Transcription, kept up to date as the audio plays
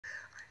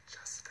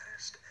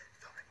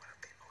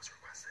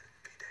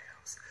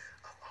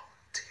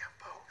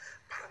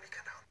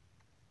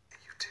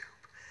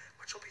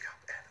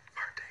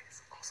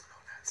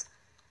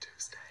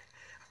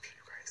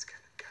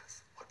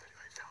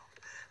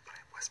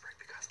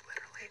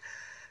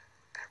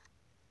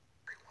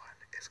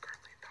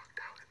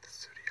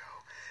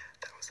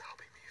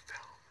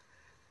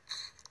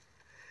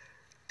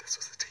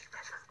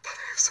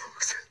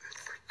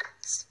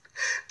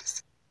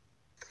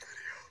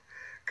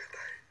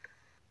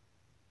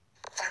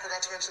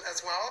mention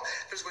as well,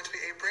 there's going to be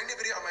a brand new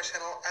video on my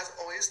channel, as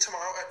always,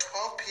 tomorrow at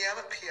 12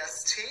 p.m.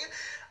 PST.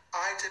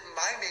 I did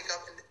my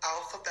makeup in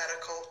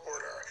alphabetical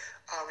order.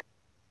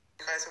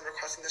 You guys have been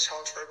requesting this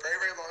challenge for a very,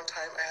 very long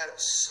time. I had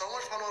so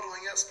much fun while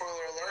doing it,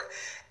 spoiler alert,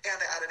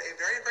 and I added a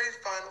very, very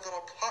fun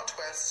little plot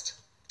twist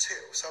too,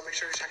 so make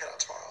sure you check it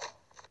out tomorrow.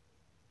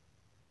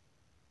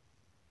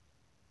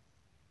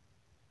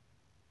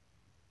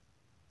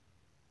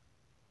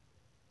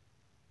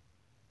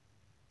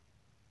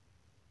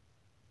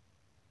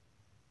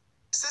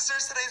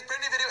 Sisters, today's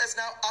brand new video is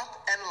now up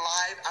and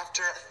live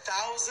after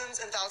thousands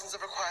and thousands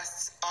of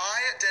requests. I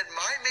did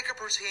my makeup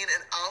routine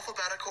in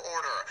alphabetical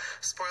order.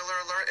 Spoiler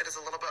alert, it is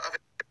a little bit of a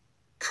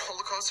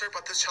roller coaster,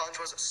 but this challenge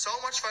was so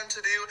much fun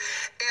to do,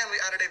 and we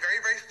added a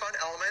very, very fun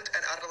element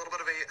and added a little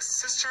bit of a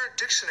sister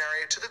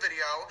dictionary to the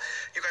video.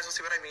 You guys will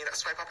see what I mean.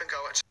 Swipe up and go.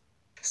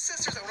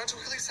 Sisters, I wanted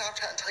to quickly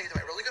Snapchat and tell you that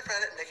my really good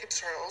friend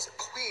NikkieTutorials,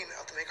 queen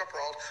of the makeup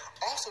world,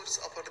 also just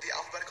uploaded the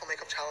alphabetical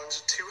makeup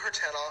challenge to her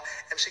channel,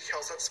 and she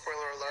kills it,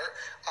 spoiler alert.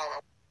 I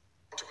want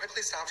to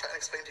quickly Snapchat and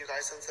explain to you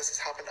guys, since this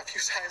has happened a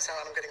few times now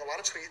and I'm getting a lot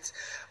of tweets.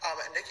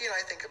 Nikki and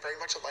I think very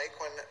much alike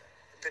when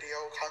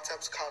video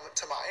concepts come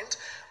to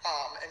mind,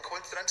 and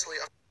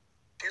coincidentally, a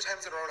few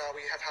times in a row now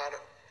we have had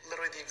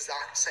literally the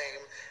exact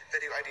same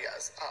video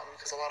ideas,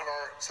 because a lot of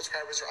our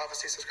subscribers are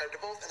obviously subscribed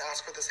to both and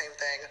ask for the same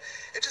thing.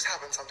 It just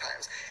happens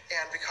sometimes,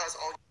 and because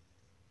all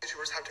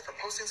YouTubers have different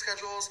posting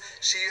schedules,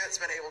 she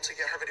has been able to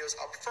get her videos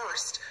up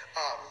first,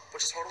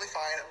 which is totally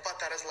fine, but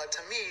that has led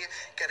to me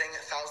getting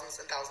thousands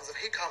and thousands of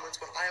hate comments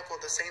when I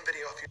upload the same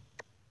video a few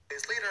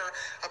days later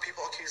of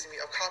people accusing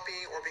me of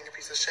copying or being a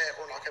piece of shit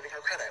or not giving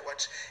her credit,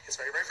 which is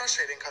very, very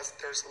frustrating because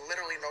there's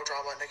literally no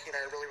drama. Nikki and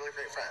I are really, really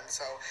great friends.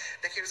 So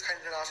Nikki was kind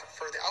enough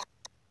for the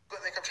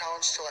makeup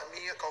challenge to let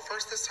me go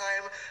first this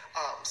time.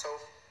 So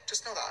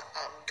just know that.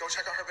 Go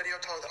check out her video,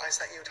 tell her that I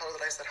sent you, tell her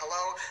that I said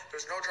hello.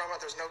 There's no drama,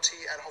 there's no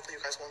tea, and hopefully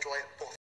you guys will enjoy both.